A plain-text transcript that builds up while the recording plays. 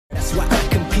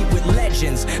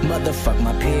decisions. Motherfuck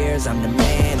my peers, I'm the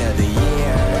man of the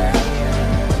year.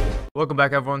 Welcome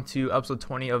back, everyone, to episode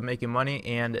 20 of Making Money.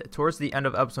 And towards the end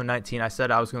of episode 19, I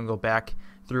said I was going to go back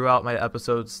throughout my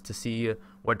episodes to see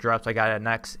what drops I got at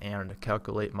next and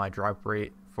calculate my drop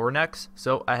rate for next.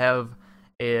 So I have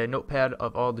a notepad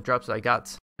of all the drops that I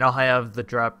got, and I'll have the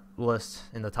drop list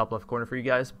in the top left corner for you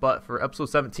guys. But for episode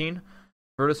 17,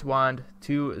 Virtus Wand,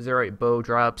 2 Zerite Bow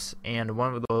drops, and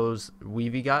one of the bows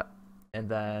Weavy got, and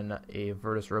then a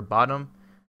Virtus Robe Bottom.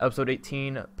 Episode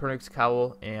 18, Pernix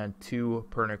Cowl and 2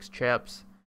 Pernix Chaps.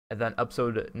 And then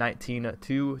episode 19,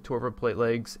 2 Torva Plate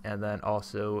Legs, and then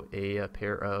also a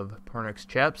pair of Pernix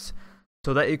Chaps.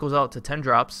 So that equals out to 10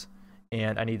 drops,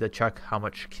 and I need to check how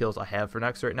much kills I have for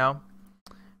next right now.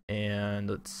 And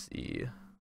let's see,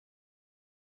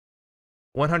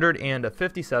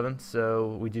 157,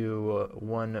 so we do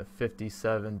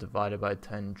 157 divided by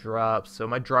 10 drops. So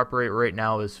my drop rate right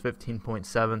now is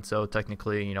 15.7, so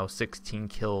technically, 16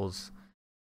 kills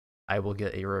I will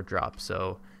get a road drop.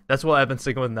 So that's what I've been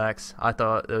sticking with next. I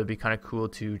thought it would be kind of cool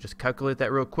to just calculate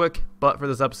that real quick, but for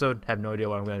this episode, I have no idea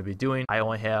what I'm going to be doing. I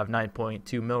only have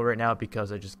 9.2 mil right now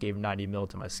because I just gave 90 mil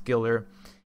to my skiller.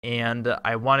 And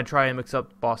I want to try and mix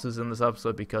up bosses in this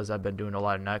episode because I've been doing a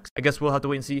lot of next. I guess we'll have to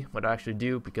wait and see what I actually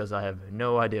do because I have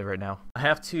no idea right now. I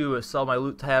have to sell my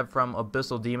loot tab from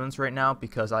Abyssal Demons right now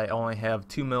because I only have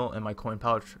 2 mil in my coin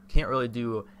pouch. Can't really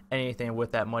do anything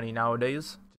with that money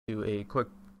nowadays. Do a quick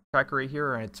tracker right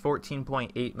here, and it's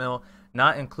 14.8 mil,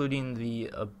 not including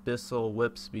the Abyssal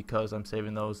Whips because I'm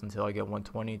saving those until I get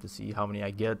 120 to see how many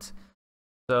I get.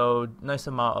 So nice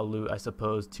amount of loot, I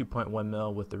suppose. 2.1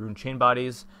 mil with the rune chain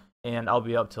bodies, and I'll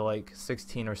be up to like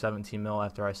 16 or 17 mil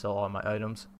after I sell all my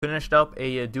items. Finished up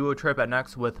a duo trip at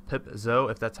next with Pip Zo,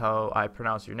 if that's how I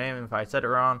pronounce your name. If I said it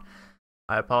wrong,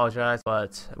 I apologize,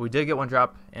 but we did get one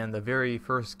drop, and the very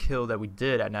first kill that we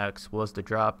did at next was the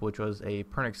drop, which was a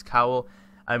Pernix Cowl.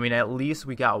 I mean, at least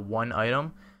we got one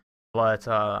item. But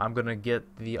I'm going to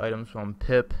get the items from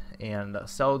Pip and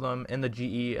sell them in the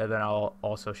GE, and then I'll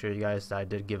also show you guys that I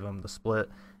did give him the split.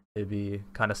 It'd be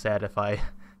kind of sad if I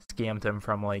scammed him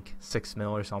from like 6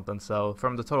 mil or something. So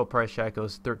from the total price check, it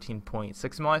was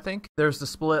 13.6 mil, I think. There's the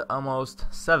split, almost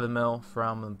 7 mil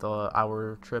from the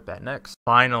hour trip at Nyx.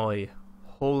 Finally,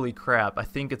 holy crap. I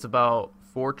think it's about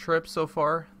 4 trips so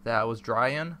far that I was dry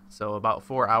in, so about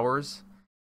 4 hours.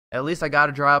 At least I got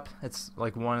a drop. It's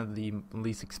like one of the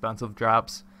least expensive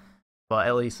drops, but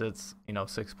at least it's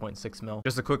 6.6 mil.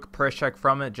 Just a quick price check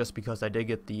from it, just because I did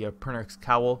get the Pernix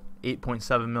Cowl,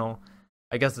 8.7 mil.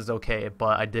 I guess it's okay,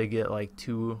 but I did get like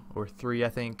 2 or 3, I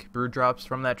think, brood drops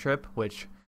from that trip, which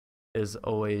is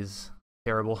always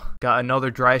terrible. Got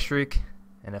another dry streak,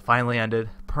 and it finally ended.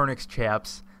 Pernix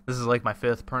Chaps. This is like my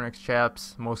 5th Pernix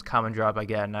Chaps. Most common drop I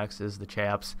get next is the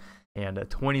Chaps, and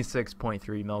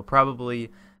 26.3 mil,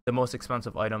 probably the most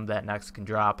expensive item that next can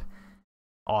drop.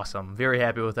 Awesome. Very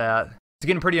happy with that. It's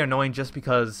getting pretty annoying just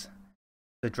because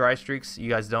the dry streaks, you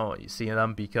guys don't see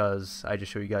them because I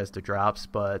just show you guys the drops,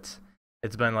 but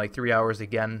it's been like 3 hours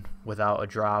again without a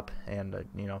drop, and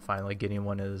finally getting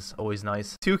one is always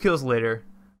nice. 2 kills later,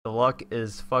 the luck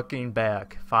is fucking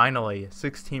back. Finally,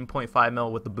 16.5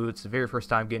 mil with the boots. The very first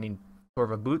time getting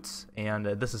Torva boots, and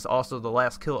this is also the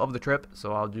last kill of the trip,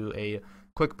 so I'll do a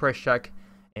quick price check,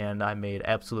 and I made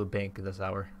absolute bank this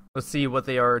hour. Let's see what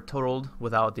they are totaled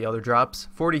without the other drops.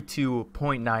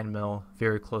 42.9 mil,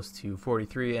 very close to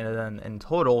 43, and then in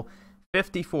total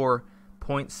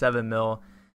 54.7 mil.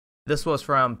 This was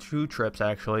from 2 trips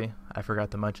actually. I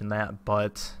forgot to mention that,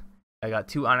 but I got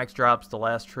 2 Onyx drops the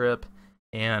last trip,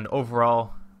 and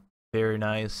overall very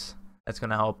nice. That's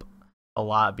gonna help a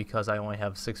lot because I only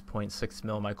have 6.6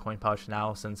 mil in my coin pouch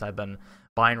now, since I've been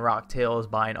buying rock tails,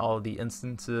 buying all of the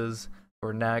instances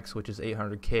for next, which is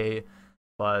 800k,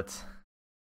 but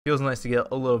feels nice to get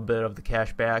a little bit of the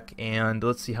cash back. And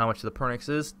let's see how much the Pernix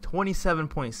is.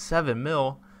 27.7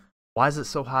 mil. Why is it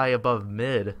so high above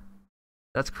mid?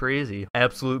 That's crazy.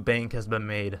 Absolute bank has been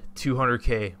made.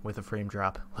 200k with a frame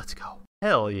drop. Let's go.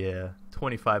 Hell yeah.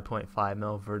 25.5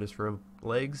 mil Virtus Robe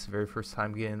Legs. Very first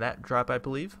time getting that drop, I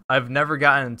believe. I've never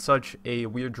gotten such a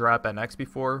weird drop at Nyx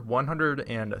before.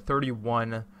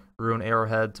 131 rune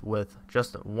arrowheads with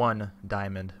just 1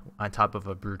 diamond on top of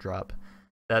a brew drop.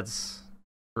 That's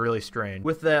really strange.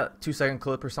 With that 2-second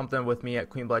clip or something with me at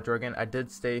Queen Black Dragon, I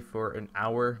did stay for an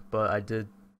hour, but I did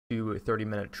do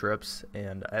 30-minute trips,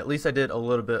 and at least I did a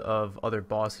little bit of other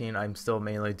bossing. I'm still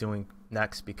mainly doing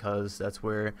Nyx because that's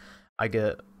where I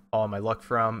get all my luck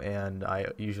from, and I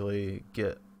usually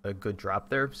get a good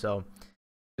drop there. So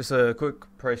just a quick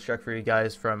price check for you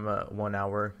guys from 1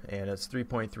 hour, and it's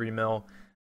 3.3 mil.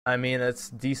 I mean, it's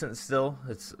decent still.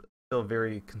 It's still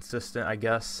very consistent, I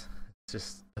guess. It's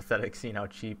just pathetic seeing how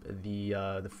cheap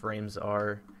the frames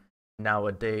are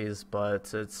nowadays,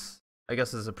 but I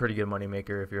guess it's a pretty good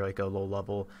moneymaker if you're like a low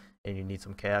level and you need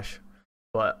some cash.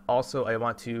 But also, I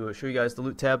want to show you guys the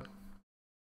loot tab,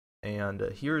 and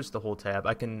here's the whole tab.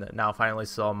 I can now finally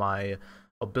sell my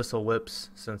Abyssal Whips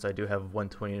since I do have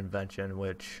 120 invention,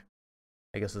 which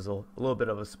I guess is a little bit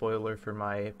of a spoiler for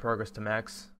my Progress to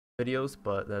Max videos,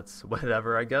 but that's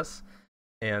whatever, I guess.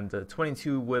 And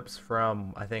 22 whips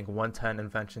from, I think, 110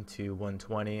 invention to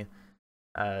 120.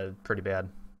 Pretty bad,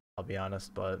 I'll be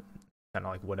honest, but kind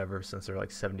of like whatever since they're like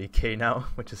 70k now,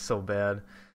 which is so bad.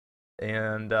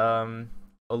 And a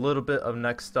little bit of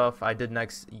next stuff. I did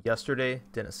next yesterday,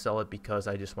 didn't sell it because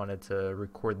I just wanted to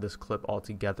record this clip all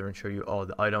together and show you all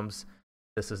the items.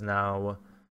 This is now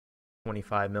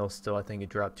 25 mil still. I think it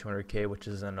dropped 200k, which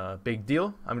isn't a big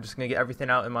deal. I'm just gonna get everything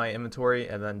out in my inventory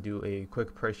and then do a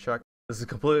quick price check. This is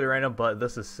completely random, but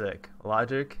this is sick.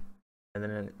 Logic, and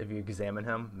then if you examine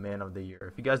him, man of the year.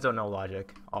 If you guys don't know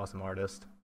Logic, awesome artist,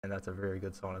 and that's a very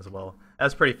good song as well.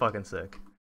 That's pretty fucking sick.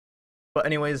 But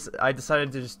anyways, I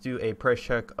decided to just do a price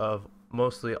check of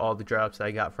mostly all the drops that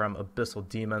I got from Abyssal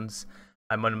Demons.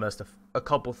 I might have missed a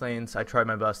couple things. I tried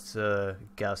my best to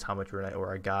guess how much Rune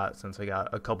Ore I got since I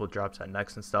got a couple drops at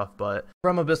Next and stuff. But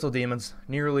from Abyssal Demons,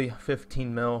 nearly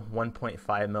 15 mil,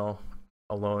 1.5 mil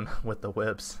alone with the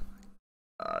whips.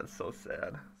 It's so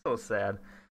sad. So sad.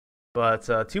 But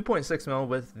 2.6 mil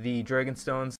with the Dragon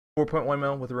Stones, 4.1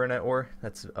 mil with Rune Ore.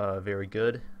 That's very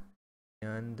good.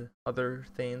 And other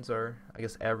things are, I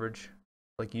guess, average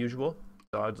like usual.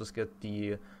 So I'll just get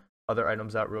the other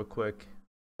items out real quick,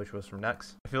 which was from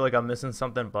Next. I feel like I'm missing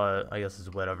something, but I guess it's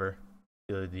whatever.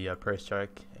 Do the price check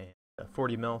and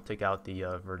 40 mil. Take out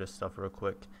the Virtus stuff real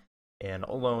quick. And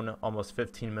alone, almost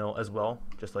 15 mil as well,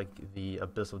 just like the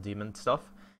Abyssal Demon stuff.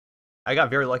 I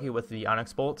got very lucky with the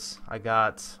Onyx Bolts. I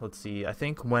got, let's see, I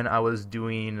think when I was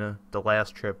doing the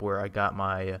last trip where I got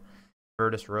my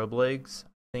Virtus Robe Legs,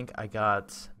 I think I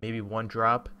got maybe one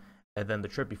drop, and then the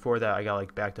trip before that I got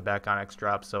like back-to-back Onyx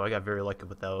drops, so I got very lucky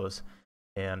with those.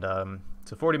 And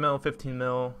so 40 mil, 15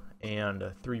 mil, and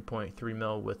 3.3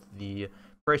 mil with the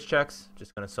price checks.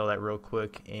 Just going to sell that real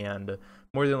quick, and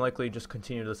more than likely just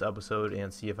continue this episode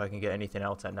and see if I can get anything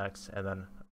else at Next, and then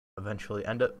eventually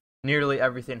end it. Nearly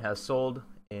everything has sold,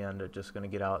 and just going to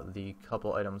get out the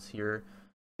couple items here.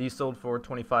 These sold for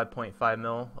 25.5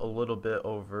 mil, a little bit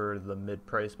over the mid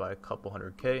price by a couple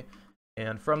 100k.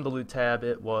 And from the loot tab,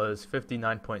 it was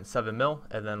 59.7 mil,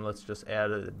 and then let's just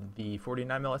add the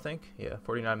 49 mil, I think. Yeah,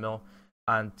 49 mil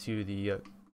onto the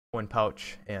coin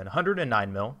pouch, and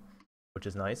 109 mil, which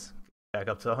is nice. Back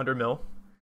up to 100 mil.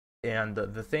 And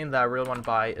the thing that I really want to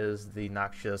buy is the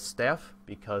Noxious Staff,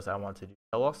 because I want to do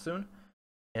Telos soon.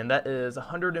 And that is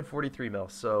 143 mil,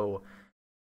 so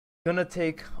gonna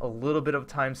take a little bit of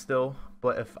time still,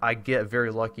 but if I get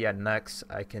very lucky at Next,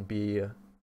 I can be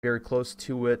very close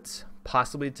to it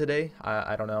possibly today.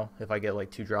 I don't know. If I get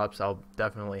like 2 drops, I'll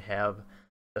definitely have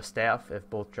the staff if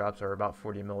both drops are about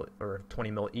 40 mil or 20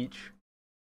 mil each.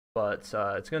 But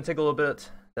it's gonna take a little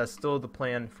bit. That's still the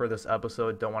plan for this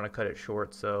episode. Don't want to cut it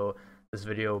short, so this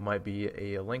video might be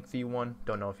a lengthy one.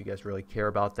 Don't know if you guys really care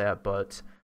about that, but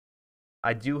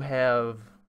I do have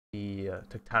the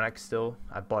Tectonic still.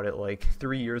 I bought it like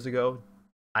 3 years ago.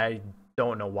 I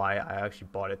don't know why I actually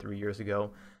bought it 3 years ago,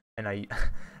 and I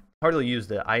hardly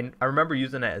used it. I remember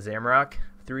using it at Zamrock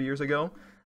 3 years ago,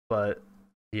 but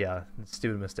yeah,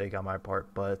 stupid mistake on my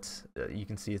part. But you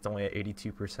can see it's only at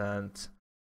 82%.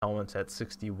 Helmet's at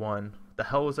 61. The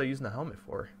hell was I using the helmet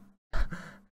for?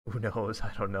 Who knows?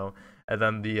 I don't know. And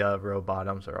then the row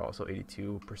bottoms are also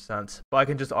 82%. But I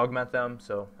can just augment them,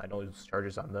 so I don't lose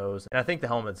charges on those. And I think the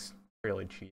helmet's fairly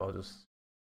cheap. I'll just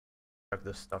check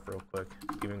this stuff real quick.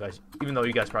 Even though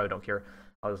you guys probably don't care,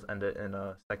 I'll just end it in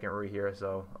a second right here.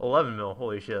 So 11 mil,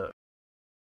 holy shit.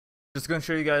 Just going to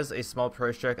show you guys a small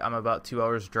price check. I'm about 2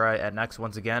 hours dry at Next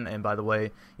once again. And by the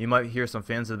way, you might hear some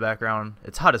fans in the background.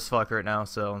 It's hot as fuck right now,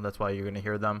 so that's why you're going to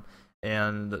hear them.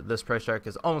 And this price check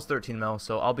is almost 13 mil,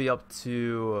 so I'll be up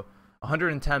to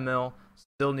 110 mil.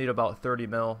 Still need about 30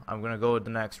 mil. I'm going to go with the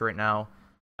Next right now.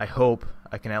 I hope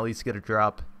I can at least get a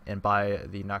drop and buy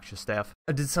the Noxious Staff.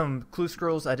 I did some clue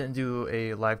scrolls. I didn't do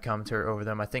a live commentary over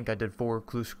them. I think I did 4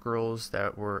 clue scrolls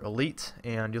that were elite,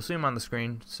 and you'll see them on the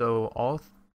screen. So all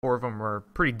 4 of them were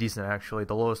pretty decent, actually.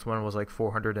 The lowest one was like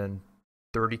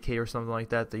 430k or something like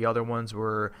that. The other ones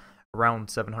were around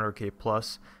 700k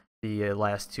plus. The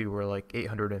last 2 were like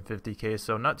 850k,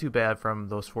 so not too bad from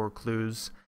those 4 clues.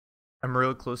 I'm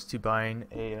really close to buying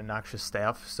a Noxious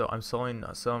Staff, so I'm selling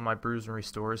some of my brews and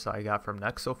restores that I got from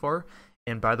Next so far.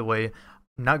 And by the way,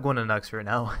 not going to next right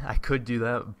now. I could do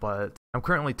that, but I'm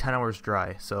currently 10 hours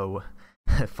dry, so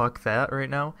fuck that right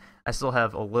now. I still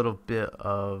have a little bit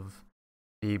of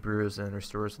the brews and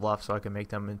restores left, so I can make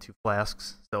them into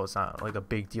flasks, so it's not like a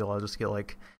big deal. I'll just get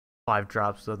like 5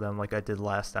 drops of them like I did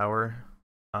last hour.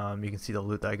 You can see the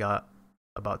loot that I got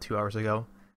about 2 hours ago.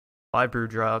 5 brew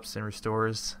drops and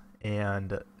restores,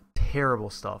 and terrible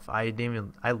stuff. I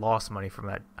lost money from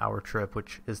that hour trip,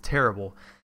 which is terrible.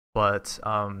 But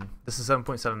this is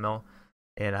 7.7 mil,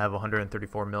 and I have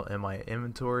 134 mil in my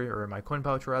inventory, or in my coin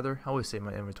pouch rather. I always say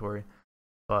my inventory.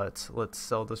 But let's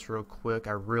sell this real quick.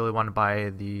 I really want to buy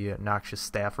the Noxious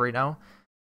Staff right now.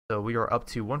 So we are up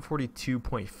to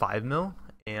 142.5 mil,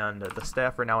 and the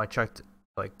staff right now, I checked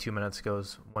like 2 minutes ago,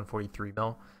 is 143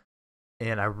 mil.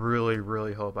 And I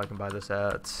really hope I can buy this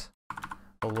at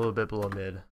a little bit below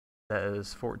mid. That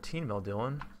is 14 mil,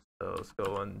 Dylan. So let's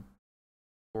go on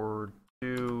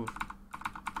 4-2.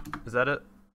 Is that it?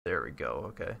 There we go.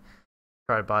 Okay.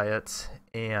 Try to buy it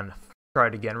and try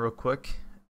it again real quick.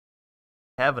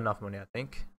 Have enough money, I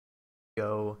think.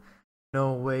 Go.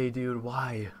 No way, dude.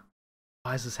 Why?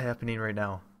 Why is this happening right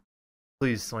now?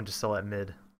 Please don't just sell at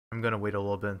mid. I'm gonna wait a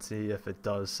little bit and see if it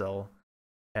does sell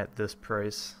at this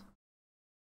price.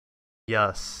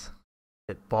 Yes,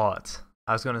 it bought.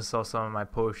 I was gonna sell some of my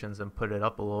potions and put it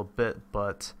up a little bit,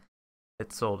 but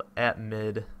it sold at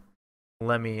mid.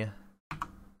 Let me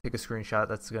take a screenshot.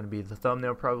 That's gonna be the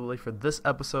thumbnail probably for this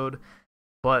episode.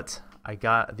 But I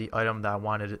got the item that I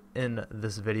wanted in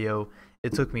this video.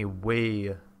 It took me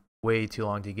way too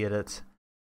long to get it.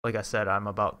 Like I said, I'm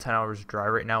about 10 hours dry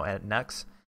right now at Nex.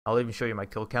 I'll even show you my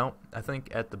kill count. I think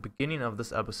at the beginning of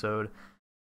this episode,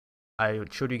 I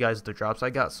showed you guys the drops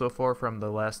I got so far from the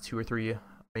last 2 or 3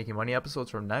 making money episodes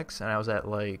from Nex, and I was at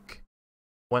like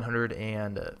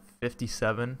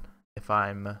 157, if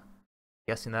I'm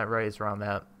guessing that right. It's around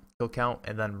that kill count.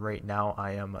 And then right now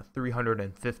I am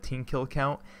 315 kill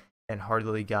count and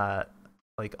hardly got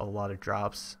like a lot of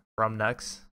drops from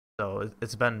Nex. So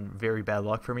it's been very bad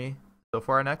luck for me so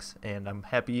far at Nex, and I'm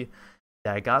happy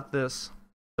that I got this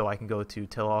so I can go to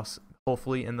Telos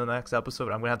hopefully in the next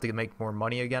episode. I'm gonna have to make more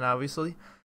money again, obviously.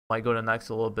 Might go to Nex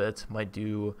a little bit, might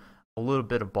do a little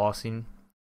bit of bossing,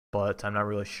 but I'm not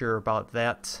really sure about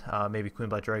that. Maybe Queen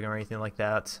Blood Dragon or anything like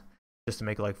that, just to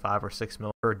make like 5 or 6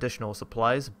 mil for additional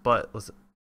supplies. But let's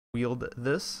wield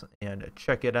this and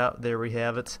check it out. There we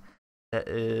have it. That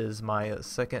is my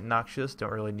second Noxious.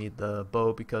 Don't really need the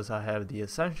bow because I have the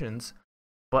Ascensions,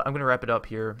 but I'm gonna wrap it up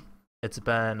here. It's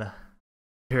been a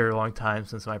very long time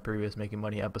since my previous making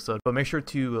money episode, but make sure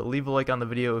to leave a like on the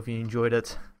video if you enjoyed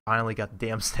it. Finally got the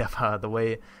damn stuff out of the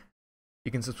way.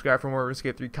 You can subscribe for more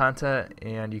RuneScape 3 content,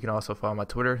 and you can also follow my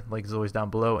Twitter. Link is always down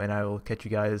below, and I will catch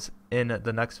you guys in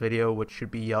the next video, which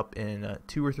should be up in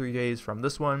 2 or 3 days from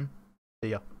this one.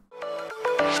 See ya.